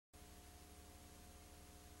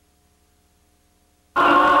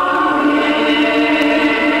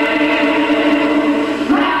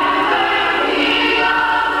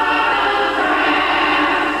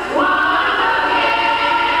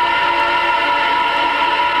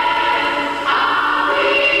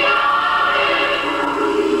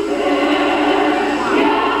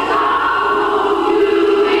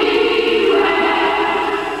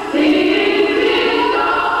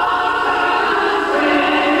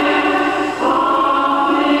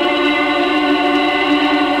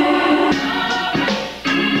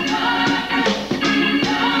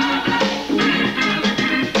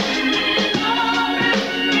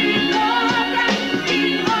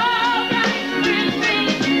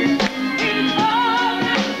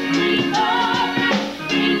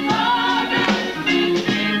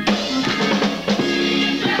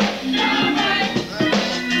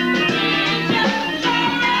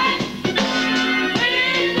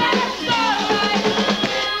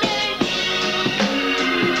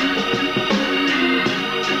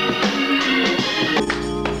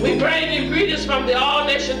from the All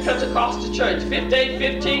Nation Pentecostal Church,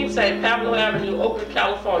 5815 St. Pablo Avenue, Oakland,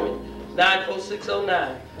 California,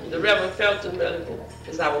 94609. The Reverend Felton Millican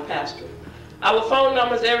is our pastor. Our phone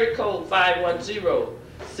number is area code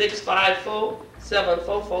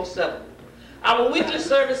 510-654-7447. Our weekly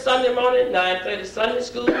service Sunday morning, 9:30 Sunday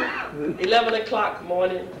school, 11 o'clock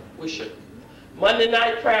morning worship. Monday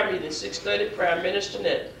night prayer meeting, 6:30 prayer ministering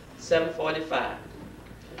at 7:45.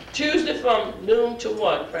 Tuesday from noon to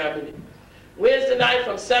 1 prayer meeting. Wednesday night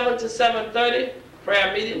from 7 to 7:30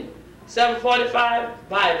 prayer meeting. 7:45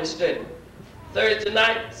 Bible study. Thursday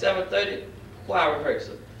night 7:30 choir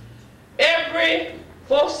rehearsal. Every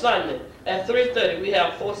fourth Sunday at 3:30 we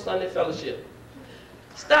have fourth Sunday fellowship.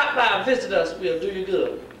 Stop by and visit us. We'll do you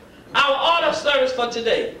good. Our order of service for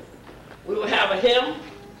today. We will have a hymn.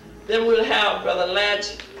 Then we'll have Brother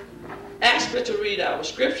Lance ask me to read our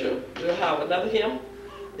scripture. We'll have another hymn.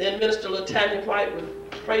 Then Minister LaTanya White will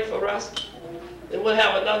pray for us. Then we'll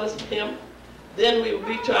have another hymn. Then we will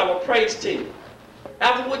be to our praise team.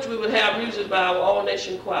 After which we will have music by our All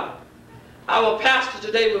Nation Choir. Our pastor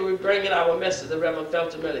today will be bringing our message, the Reverend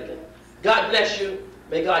Felton Millican. God bless you.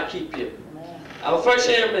 May God keep you. Amen. Our first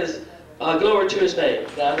hymn is Glory to His Name.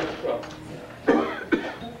 God at the cross.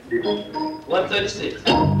 136.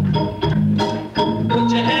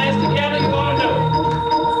 Put your hands together, you're going to know it.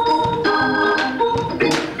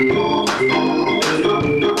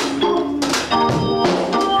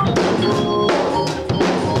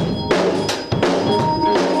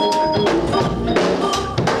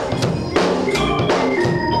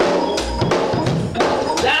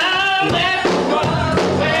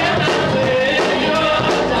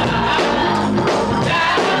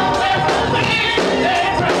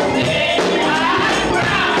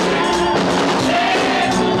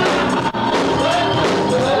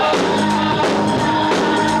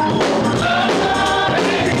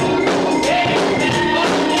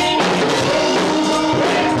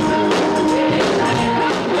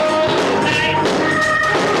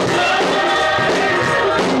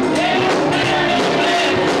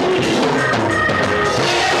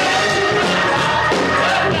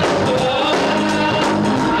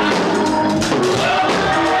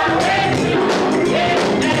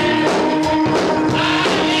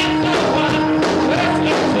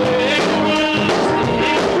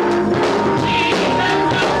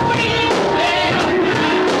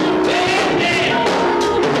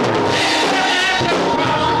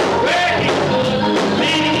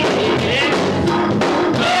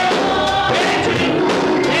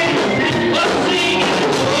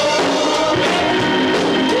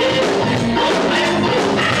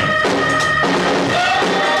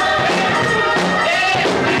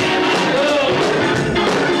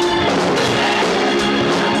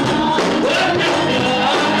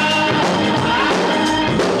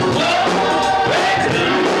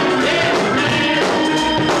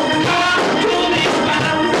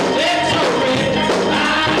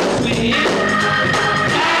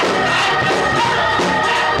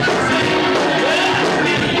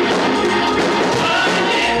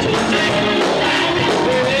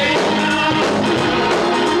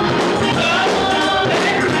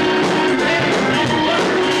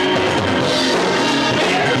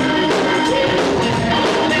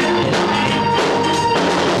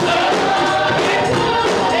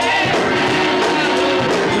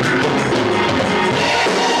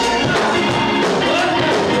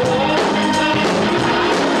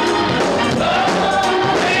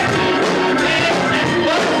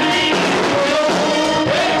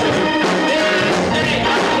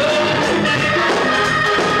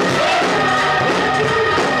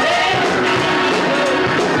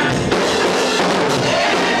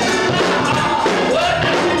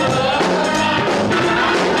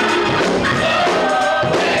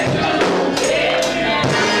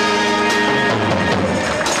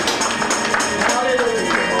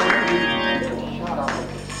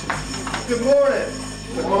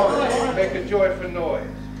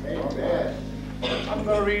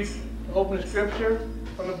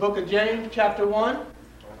 James chapter 1,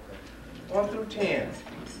 1 through 10.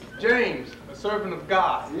 James, a servant of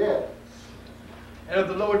God, and of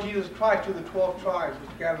the Lord Jesus Christ, to the 12 tribes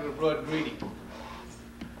which gather the blood greeting.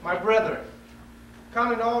 My brethren,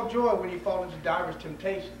 count it all joy when you fall into divers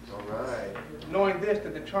temptations, knowing this,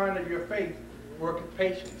 that the trying of your faith worketh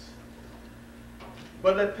patience.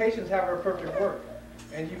 But let patience have her perfect work,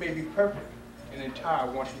 and you may be perfect and entire,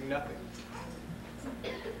 wanting nothing.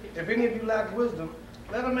 If any of you lack wisdom,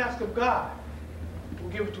 let him ask of God, who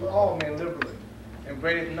giveth to all men liberally, and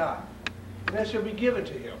upbraideth not, and it shall be given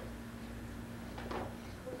to him.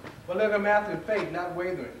 But let him ask in faith, not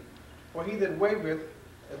wavering. For he that wavereth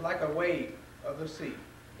is like a wave, of the sea,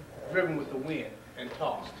 driven with the wind and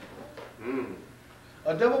tossed.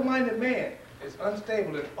 A double-minded man is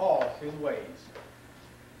unstable in all his ways.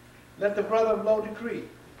 Let the brother of low degree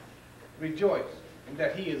rejoice in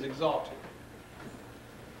that he is exalted,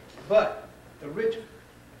 but the rich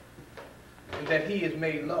in that he is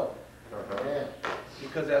made low,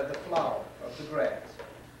 because as the flower of the grass,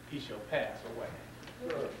 he shall pass away.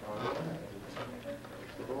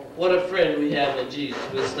 What a friend we have in Jesus.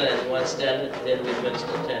 We'll stand one standing, then we minister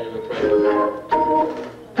tandem and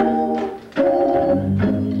pray.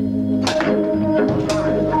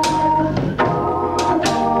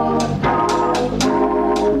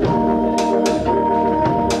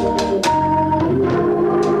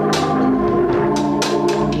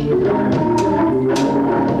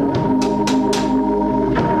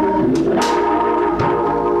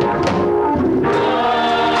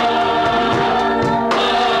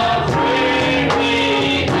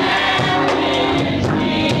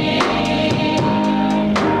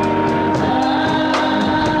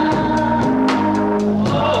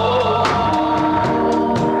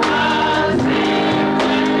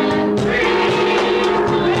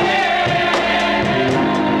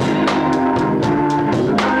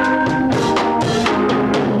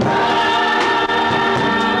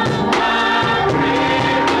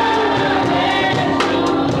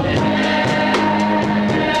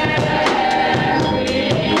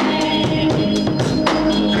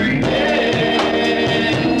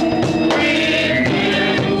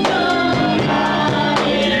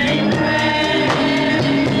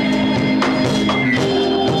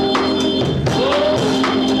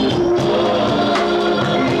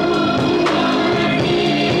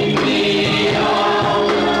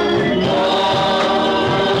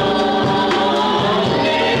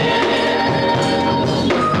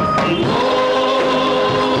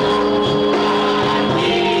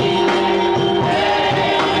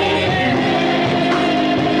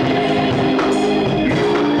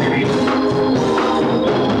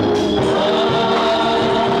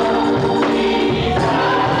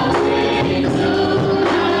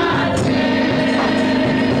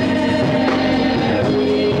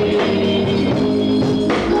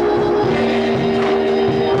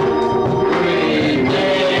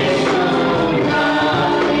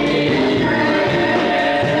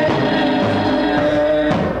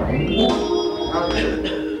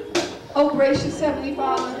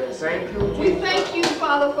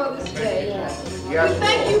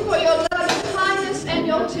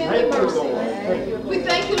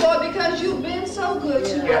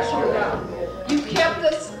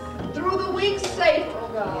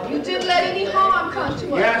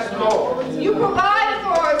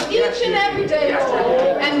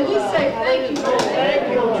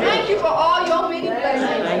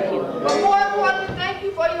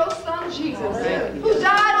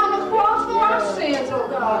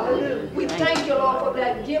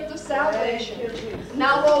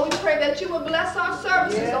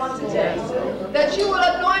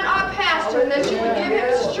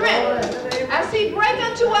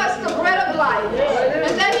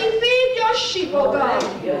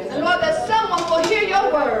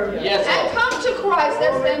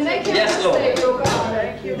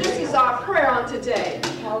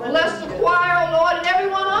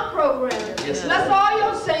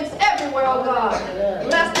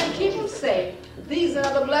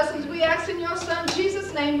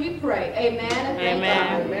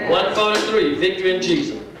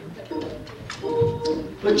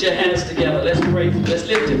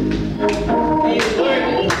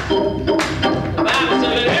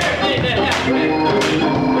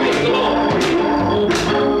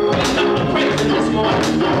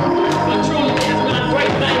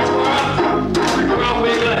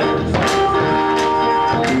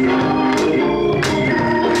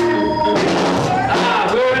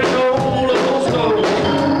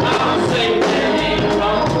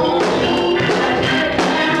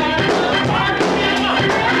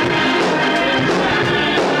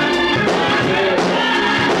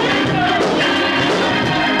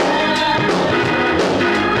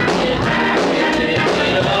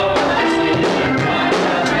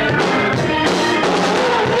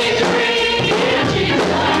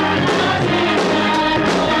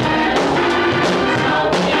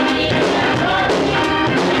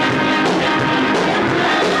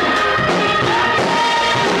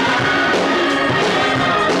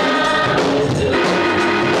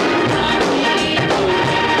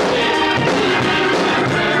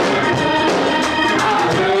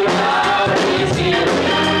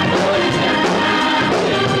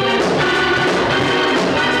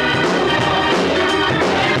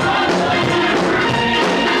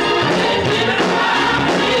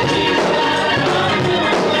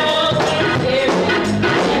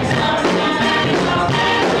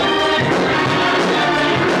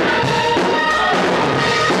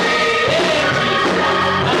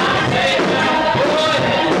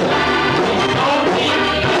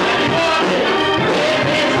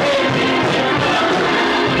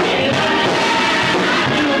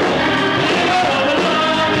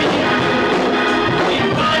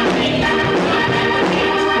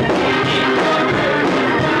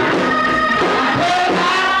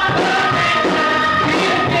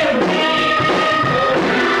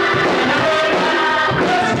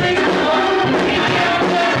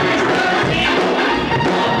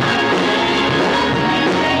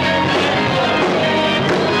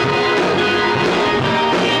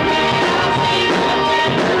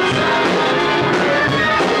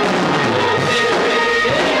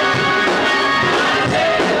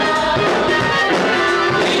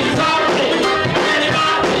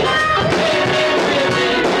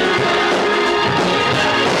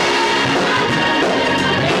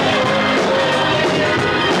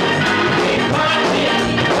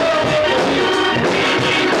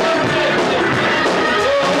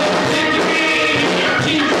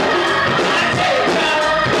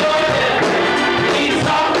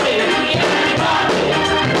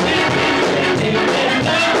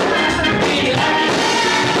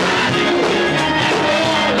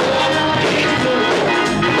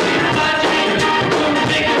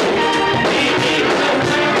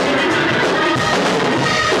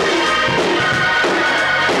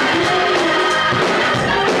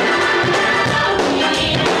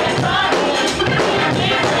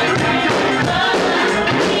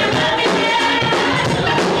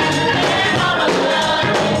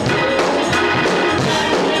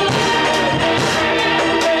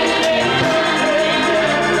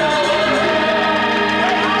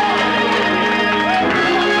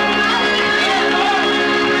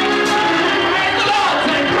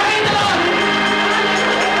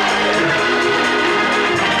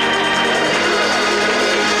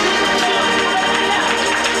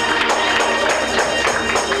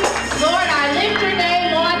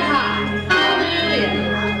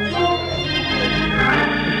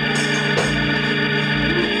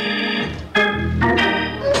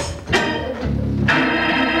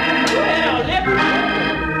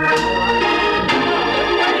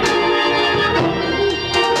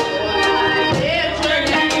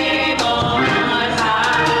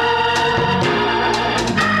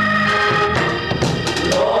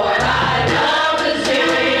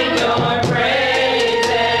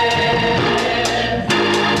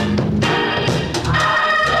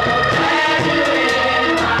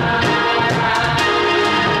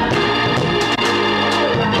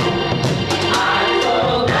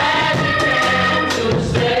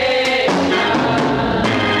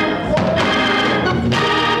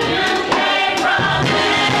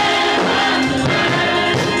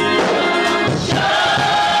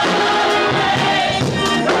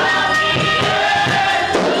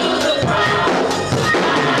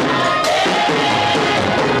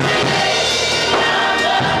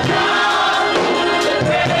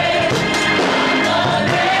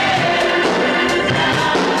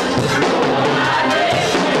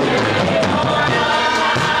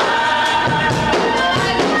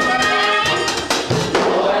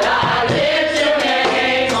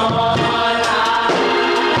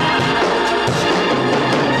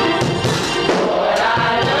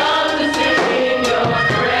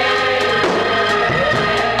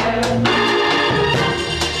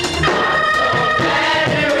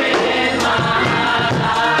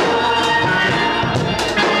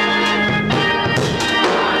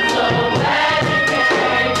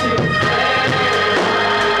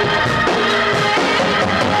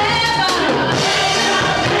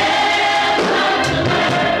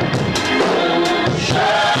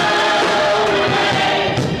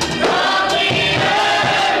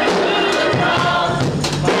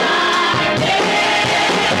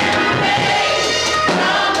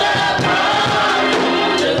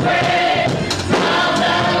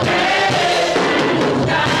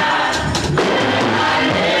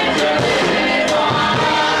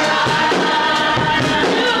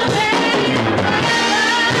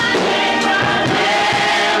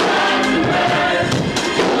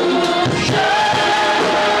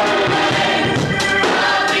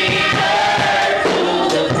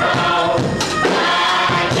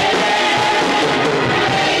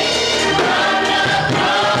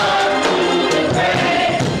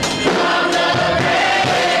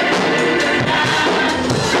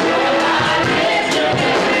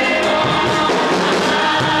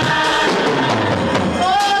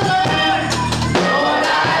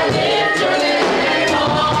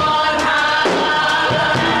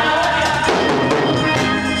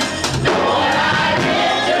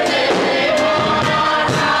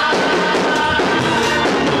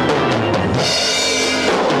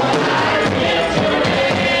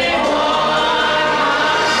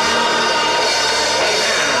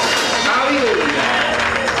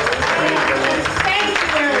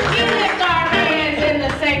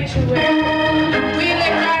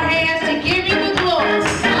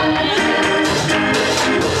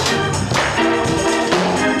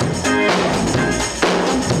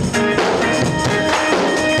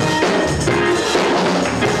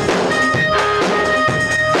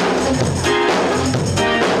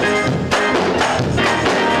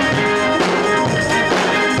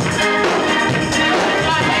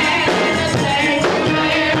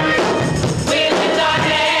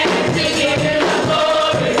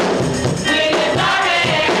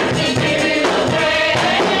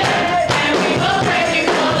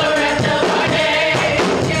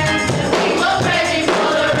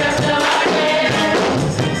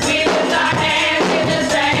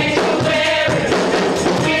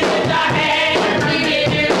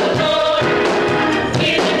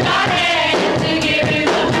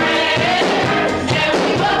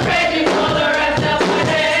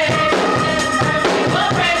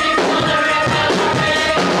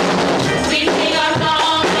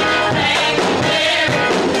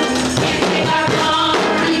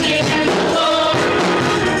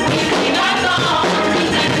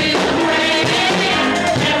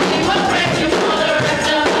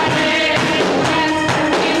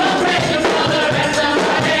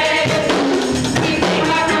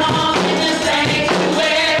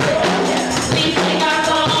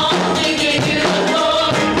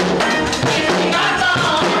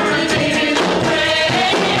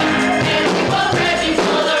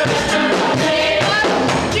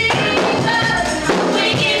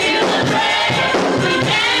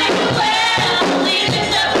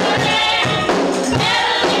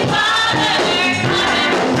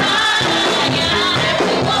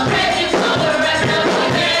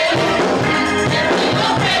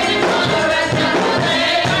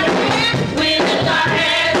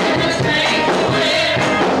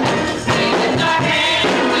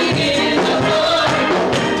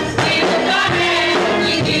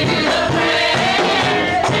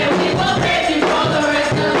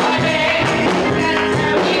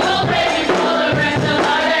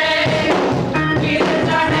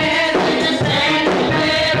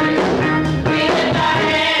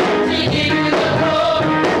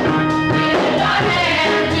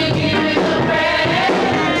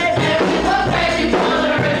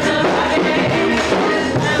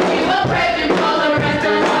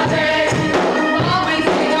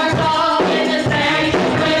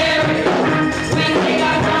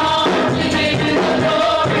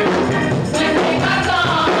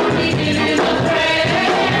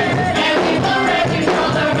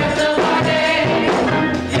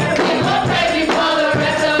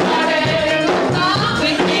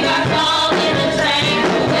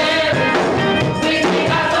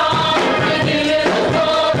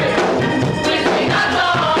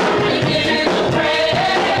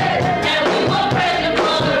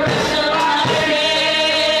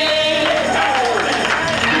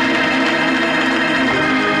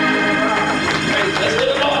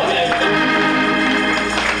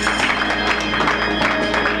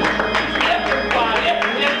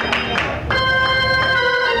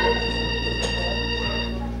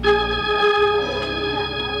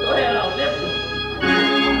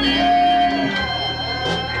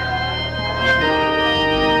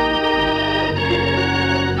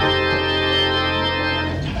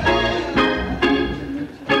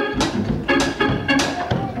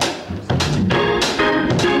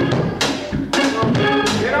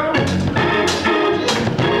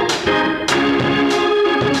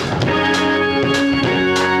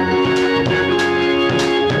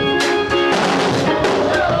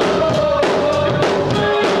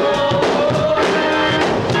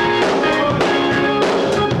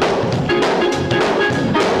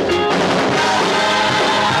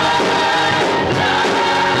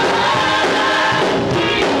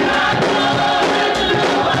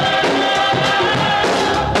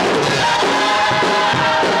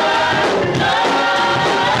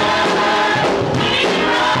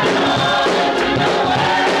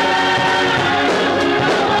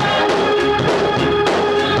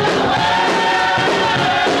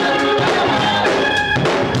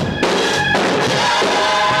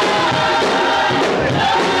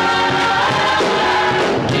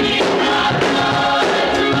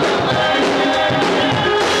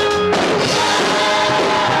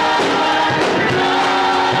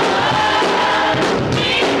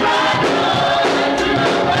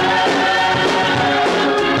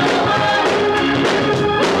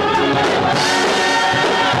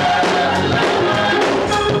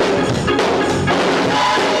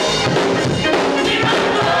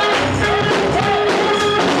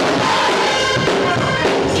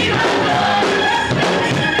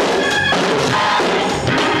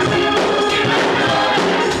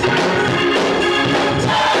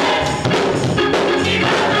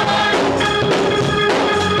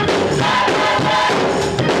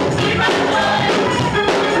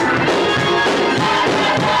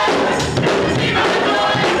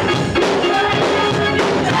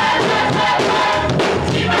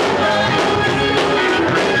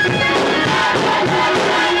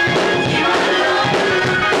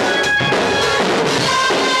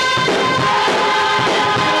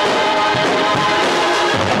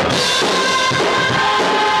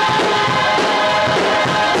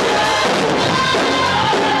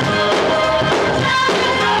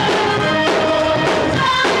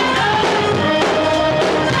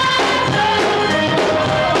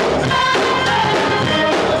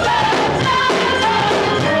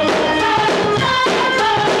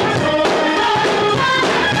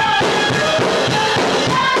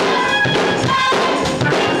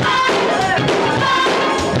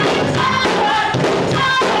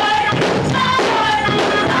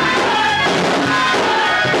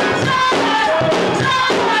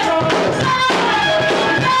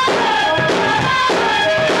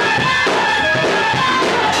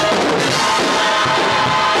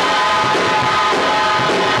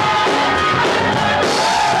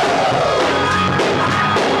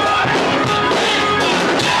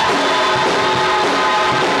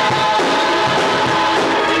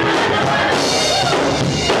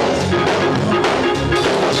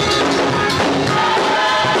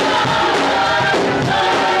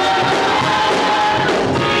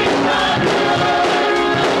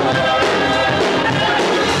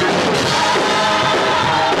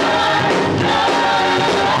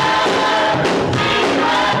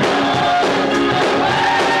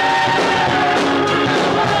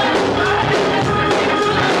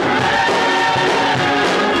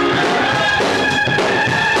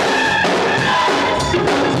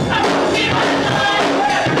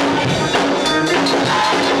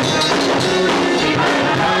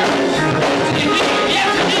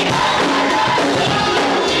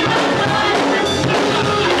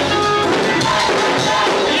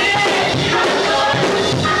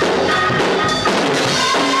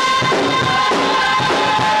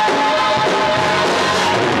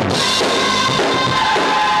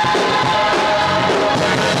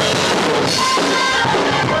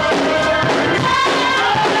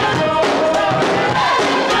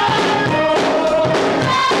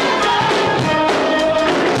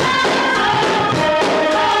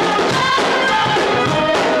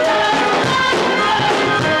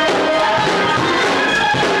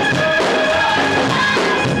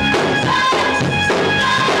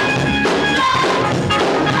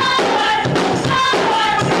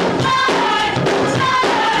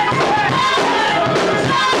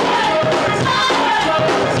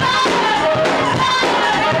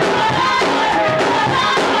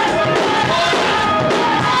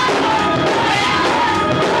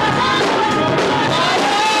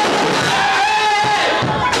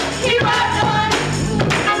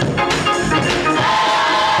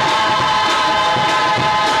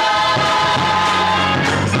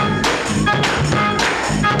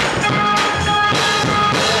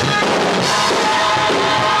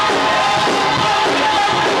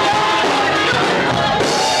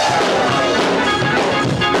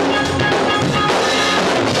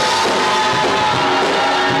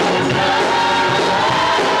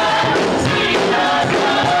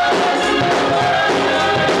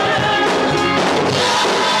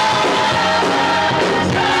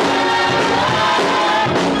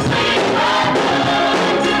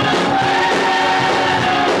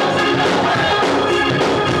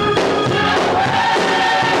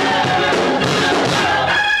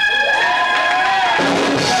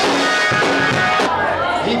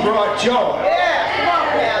 joy. Yeah, come on,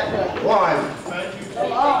 Pastor. Boy,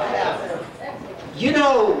 Come on, Pastor. you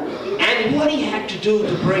know, and what he had to do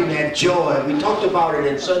to bring that joy, we talked about it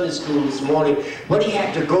in Sunday school this morning, what he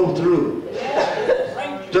had to go through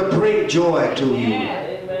to bring joy to you.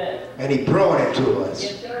 And he brought it to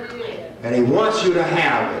us. And he wants you to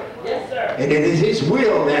have it. Yes, sir. And it is his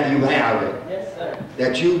will that you have it. Yes, sir.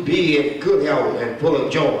 That you be in good health and full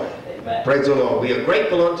of joy. Amen. Praise the Lord. We are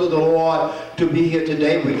grateful unto the Lord to be here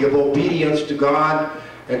today. We give obedience to God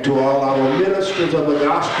and to all our ministers of the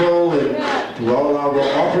gospel and to all our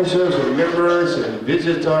officers and members and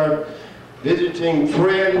visiting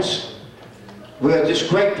friends. We are just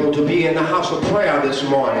grateful to be in the house of prayer this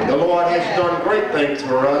morning. The Lord has done great things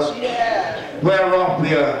for us, whereof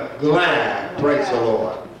we are glad. Praise the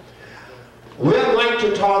Lord. We're going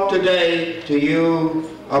to talk today to you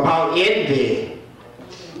about envy.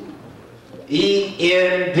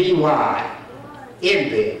 E-N-V-Y.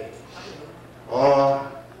 Envy. Or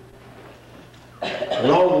the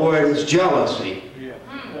long word is jealousy.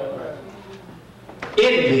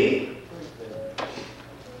 Envy.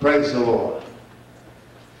 Praise the Lord.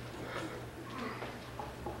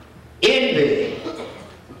 Envy.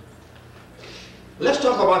 Let's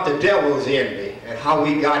talk about the devil's envy and how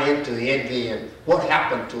we got into the envy and what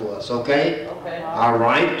happened to us, okay? Okay. All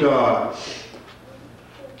right.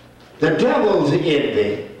 The devil's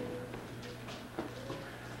envy.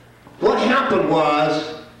 What happened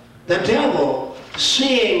was the devil,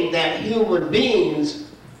 seeing that human beings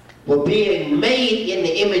were being made in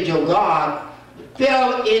the image of God,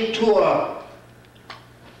 fell into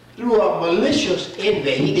through a malicious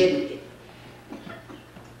envy.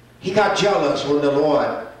 He got jealous when the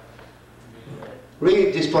Lord.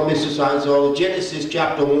 Read this for Mr. Sanzo, Genesis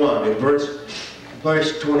chapter 1 and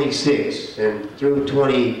verse 26 and through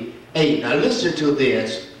 28. Now listen to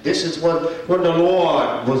this. This is when the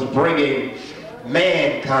Lord was bringing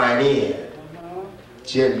mankind in.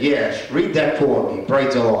 Yes, read that for me.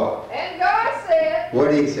 Praise the Lord. And God said,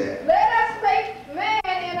 What did he say? let us make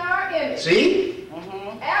man in our image, See?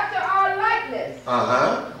 after our likeness,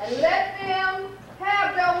 and let them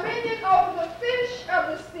have dominion over the fish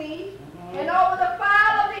of the sea, and over the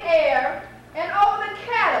fowl of the air, and over the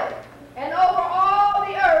cattle, and over all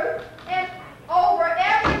the earth, and over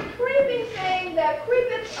every creeping thing that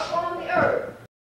creepeth upon the earth.